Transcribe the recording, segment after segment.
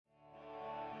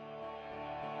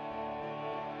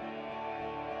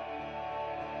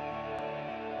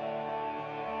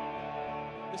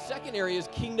The second area is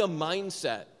kingdom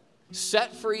mindset.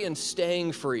 Set free and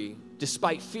staying free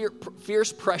despite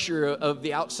fierce pressure of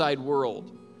the outside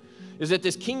world. Is that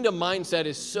this kingdom mindset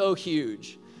is so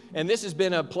huge. And this has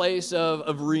been a place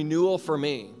of renewal for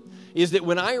me. Is that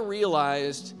when I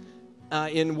realized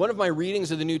in one of my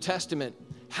readings of the New Testament,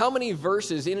 how many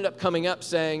verses ended up coming up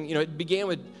saying, it began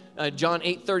with John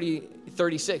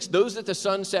 8:36. Those that the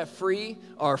Son set free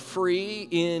are free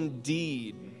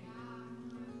indeed.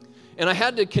 And I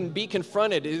had to be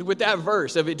confronted with that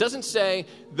verse. It doesn't say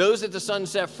those that the Son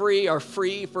set free are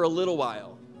free for a little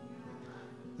while.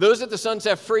 Those that the Son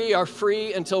set free are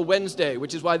free until Wednesday,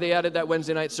 which is why they added that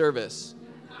Wednesday night service.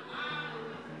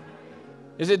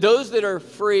 Is it those that are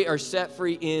free are set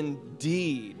free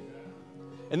indeed?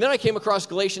 And then I came across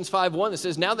Galatians 5:1 that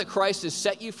says, now that Christ has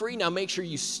set you free, now make sure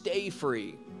you stay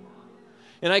free.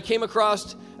 And I came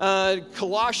across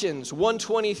Colossians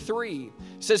 1:23.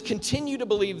 It says, continue to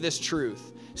believe this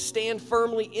truth. Stand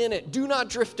firmly in it. Do not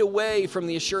drift away from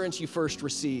the assurance you first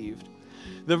received.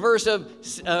 The verse of,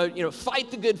 fight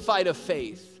the good fight of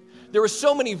faith. There were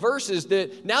so many verses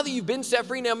that now that you've been set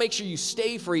free, now make sure you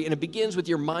stay free. And it begins with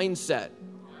your mindset.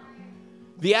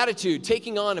 The attitude,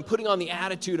 taking on and putting on the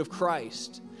attitude of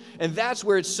Christ. And that's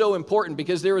where it's so important,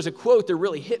 because there was a quote that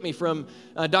really hit me from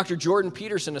Dr. Jordan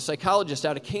Peterson, a psychologist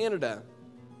out of Canada.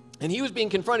 And he was being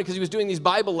confronted because he was doing these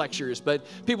Bible lectures, but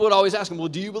people would always ask him, well,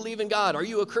 do you believe in God? Are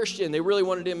you a Christian? They really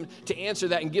wanted him to answer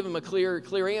that and give him a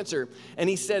clear answer. And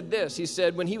he said this, he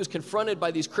said when he was confronted by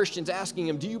these Christians asking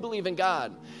him, do you believe in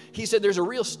God? He said there's a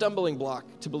real stumbling block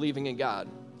to believing in God,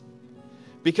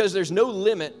 because there's no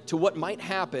limit to what might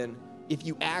happen if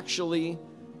you actually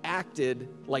acted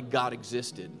like God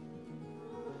existed.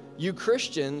 You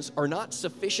Christians are not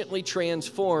sufficiently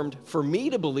transformed for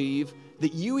me to believe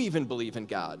that you even believe in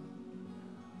God.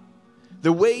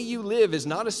 The way you live is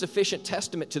not a sufficient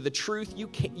testament to the truth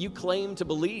you claim to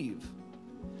believe.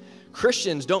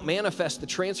 Christians don't manifest the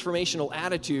transformational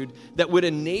attitude that would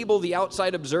enable the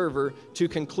outside observer to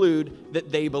conclude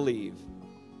that they believe.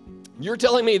 You're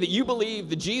telling me that you believe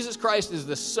that Jesus Christ is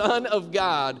the Son of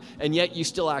God, and yet you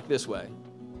still act this way.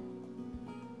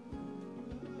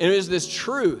 And it is this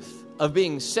truth of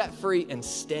being set free and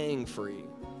staying free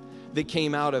that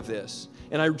came out of this.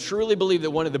 And I truly believe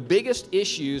that one of the biggest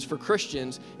issues for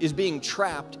Christians is being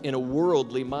trapped in a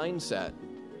worldly mindset.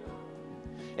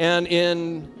 And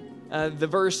in the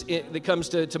verse that comes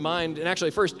to mind, and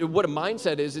actually first, what a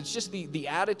mindset is, it's just the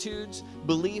attitudes,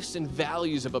 beliefs, and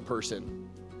values of a person.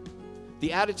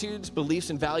 The attitudes, beliefs,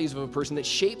 and values of a person that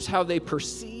shapes how they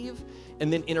perceive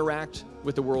and then interact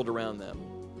with the world around them.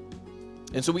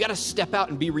 And so we got to step out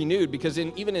and be renewed, because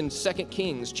even in 2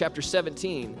 Kings chapter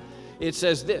 17, it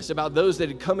says this about those that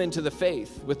had come into the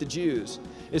faith with the Jews.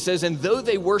 It says, and though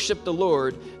they worshiped the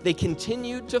Lord, they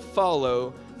continued to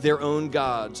follow their own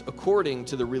gods according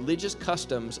to the religious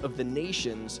customs of the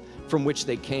nations from which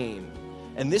they came.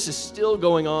 And this is still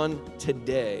going on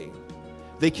today.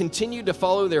 They continued to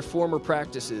follow their former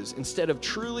practices instead of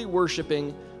truly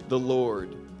worshiping the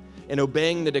Lord and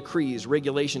obeying the decrees,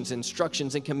 regulations,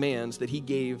 instructions, and commands that he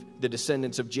gave the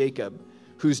descendants of Jacob,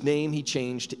 whose name he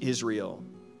changed to Israel.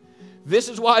 This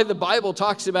is why the Bible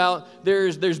talks about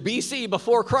there's BC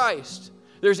before Christ.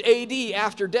 There's AD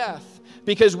after death,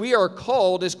 because we are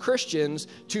called as Christians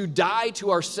to die to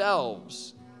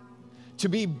ourselves, to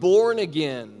be born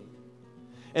again,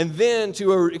 and then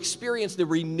to experience the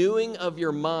renewing of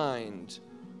your mind,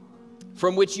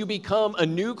 from which you become a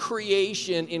new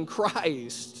creation in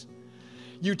Christ.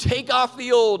 You take off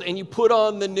the old and you put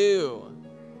on the new.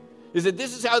 Is that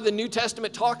this is how the New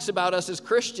Testament talks about us as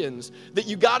Christians, that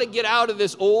you got to get out of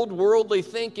this old worldly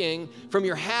thinking from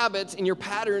your habits and your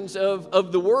patterns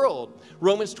of the world.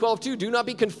 Romans 12:2, do not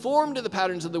be conformed to the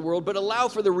patterns of the world, but allow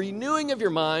for the renewing of your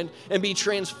mind and be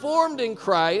transformed in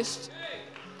Christ.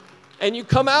 And you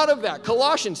come out of that.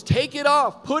 Colossians, take it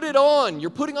off, put it on. You're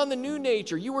putting on the new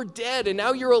nature. You were dead and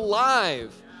now you're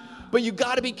alive. But you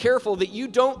got to be careful that you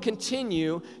don't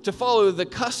continue to follow the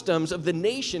customs of the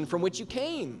nation from which you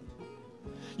came.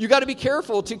 You got to be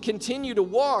careful to continue to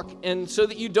walk, and so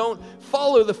that you don't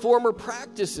follow the former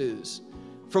practices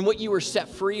from what you were set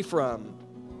free from.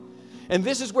 And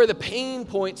this is where the pain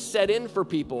points set in for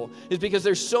people, is because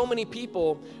there's so many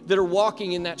people that are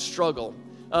walking in that struggle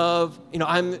of,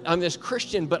 I'm this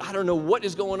Christian, but I don't know what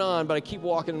is going on, but I keep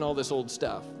walking in all this old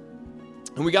stuff.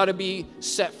 And we got to be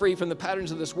set free from the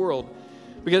patterns of this world,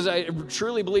 because I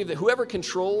truly believe that whoever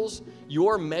controls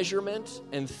your measurement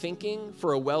and thinking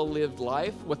for a well-lived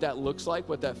life, what that looks like,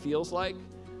 what that feels like,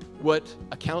 what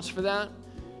accounts for that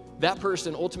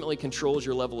person ultimately controls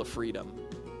your level of freedom.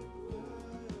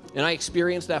 And I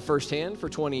experienced that firsthand for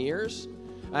 20 years.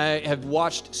 I have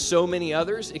watched so many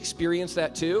others experience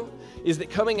that too, is that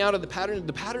coming out of the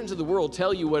patterns of the world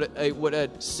tell you what a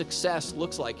success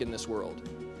looks like in this world.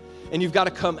 And you've got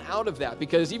to come out of that,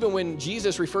 because even when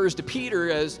Jesus refers to Peter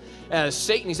as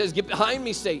Satan, he says, "Get behind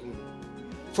me, Satan,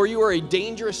 for you are a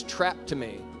dangerous trap to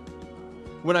me."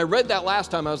 When I read that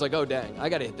last time, I was like, oh, dang, I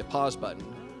got to hit the pause button.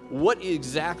 What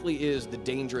exactly is the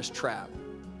dangerous trap?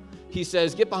 He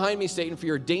says, "Get behind me, Satan, for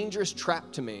you're a dangerous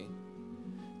trap to me,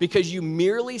 because you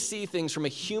merely see things from a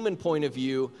human point of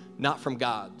view, not from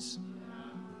God's."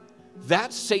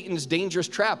 That's Satan's dangerous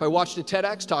trap. I watched a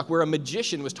TEDx talk where a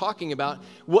magician was talking about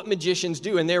what magicians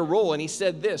do and their role, and he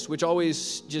said this, which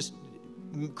always just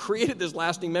created this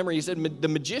lasting memory. He said, the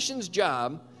magician's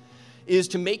job is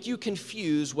to make you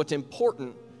confuse what's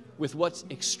important with what's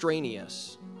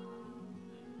extraneous.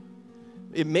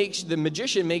 The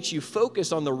magician makes you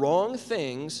focus on the wrong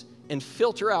things and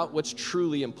filter out what's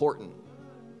truly important.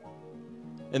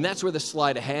 And that's where the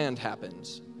sleight of hand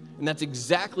happens. And that's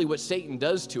exactly what Satan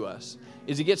does to us,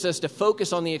 is he gets us to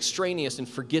focus on the extraneous and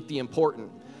forget the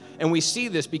important. And we see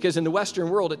this because in the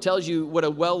Western world, it tells you what a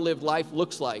well-lived life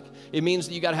looks like. It means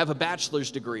that you got to have a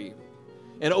bachelor's degree.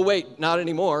 And oh wait, not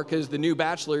anymore, because the new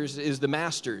bachelor's is the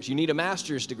master's. You need a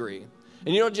master's degree.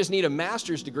 And you don't just need a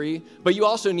master's degree, but you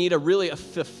also need a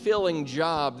fulfilling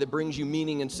job that brings you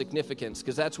meaning and significance,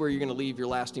 because that's where you're going to leave your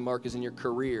lasting mark, is in your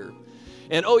career.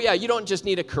 And oh yeah, you don't just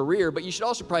need a career, but you should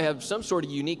also probably have some sort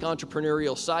of unique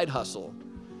entrepreneurial side hustle.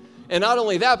 And not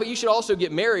only that, but you should also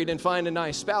get married and find a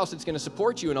nice spouse that's going to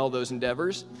support you in all those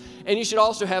endeavors. And you should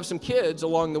also have some kids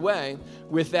along the way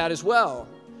with that as well.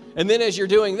 And then as you're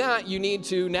doing that, you need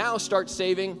to now start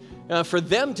saving for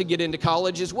them to get into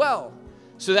college as well.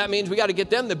 So that means we got to get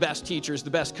them the best teachers,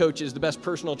 the best coaches, the best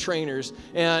personal trainers,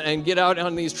 and get out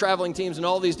on these traveling teams and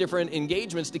all these different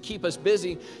engagements to keep us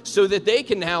busy, so that they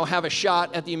can now have a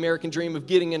shot at the American dream of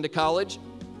getting into college.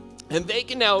 And they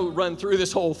can now run through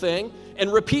this whole thing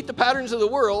and repeat the patterns of the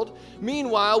world.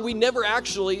 Meanwhile, we never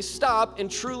actually stop and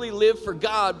truly live for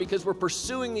God, because we're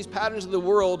pursuing these patterns of the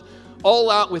world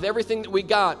all out with everything that we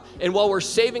got. And while we're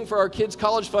saving for our kids'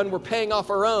 college fund, we're paying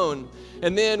off our own.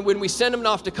 And then when we send them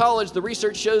off to college, the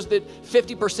research shows that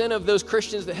 50% of those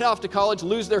Christians that head off to college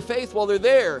lose their faith while they're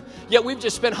there. Yet we've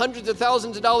just spent hundreds of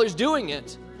thousands of dollars doing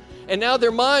it. And now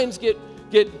their minds get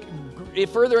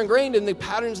further ingrained in the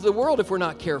patterns of the world if we're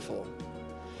not careful.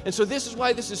 And so this is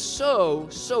why this is so,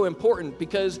 so important,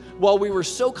 because while we were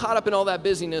so caught up in all that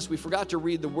busyness, we forgot to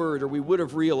read the word, or we would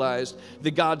have realized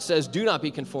that God says, do not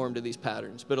be conformed to these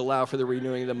patterns, but allow for the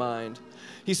renewing of the mind.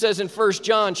 He says in 1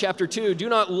 John chapter 2, do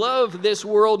not love this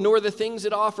world nor the things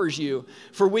it offers you.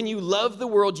 For when you love the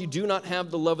world, you do not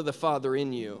have the love of the Father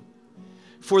in you.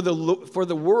 For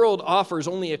the world offers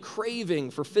only a craving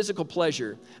for physical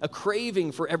pleasure, a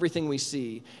craving for everything we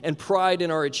see, and pride in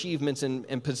our achievements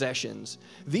and possessions.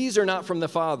 These are not from the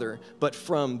Father, but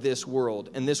from this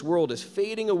world. And this world is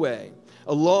fading away,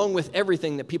 along with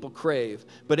everything that people crave.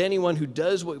 But anyone who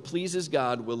does what pleases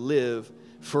God will live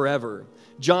forever.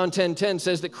 John 10:10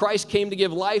 says that Christ came to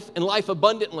give life and life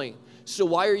abundantly. So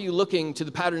why are you looking to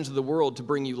the patterns of the world to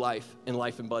bring you life and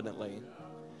life abundantly?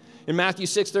 In Matthew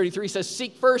 6:33 says,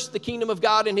 seek first the kingdom of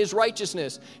God and his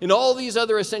righteousness, and all these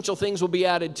other essential things will be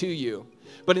added to you.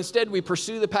 But instead we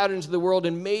pursue the patterns of the world,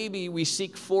 and maybe we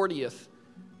seek 40th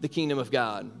the kingdom of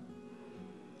God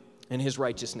and his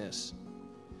righteousness.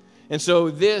 And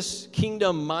so this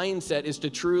kingdom mindset is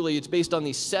it's based on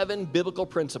these 7 biblical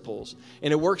principles,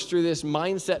 and it works through this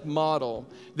mindset model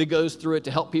that goes through it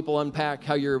to help people unpack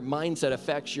how your mindset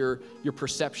affects your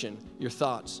perception, your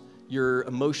thoughts, your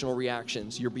emotional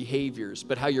reactions, your behaviors,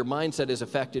 but how your mindset is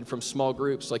affected from small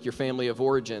groups like your family of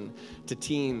origin, to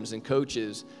teams and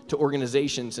coaches, to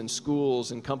organizations and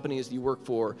schools and companies that you work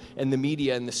for, and the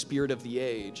media and the spirit of the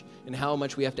age, and how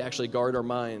much we have to actually guard our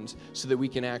minds so that we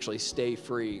can actually stay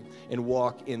free and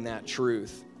walk in that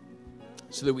truth,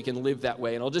 so that we can live that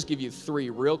way. And I'll just give you 3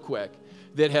 real quick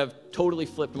that have totally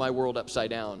flipped my world upside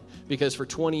down, because for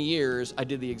 20 years I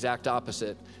did the exact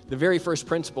opposite. The very first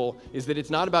principle is that it's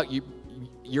not about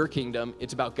your kingdom,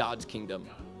 it's about God's kingdom.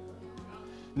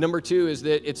 Number 2 is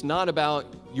that it's not about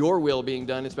your will being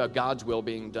done, it's about God's will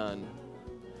being done.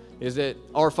 Is that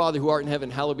our Father who art in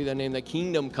heaven, hallowed be thy name, thy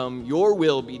kingdom come, your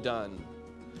will be done.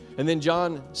 And then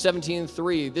John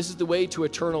 17:3, this is the way to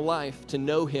eternal life, to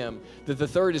know him. That the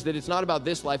third is that it's not about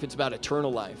this life, it's about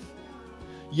eternal life.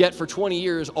 Yet for 20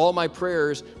 years, all my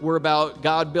prayers were about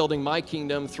God building my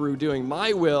kingdom through doing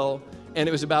my will, and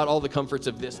it was about all the comforts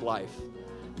of this life.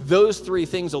 Those 3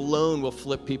 things alone will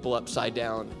flip people upside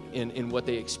down in what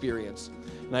they experience.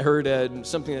 And I heard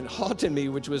something that haunted me,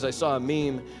 which was I saw a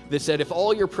meme that said, if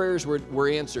all your prayers were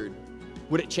answered,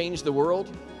 Would it change the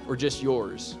world or just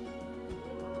yours?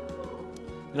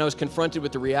 And I was confronted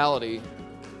with the reality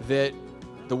that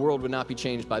the world would not be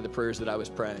changed by the prayers that I was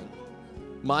praying.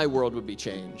 My world would be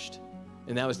changed,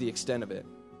 and that was the extent of it.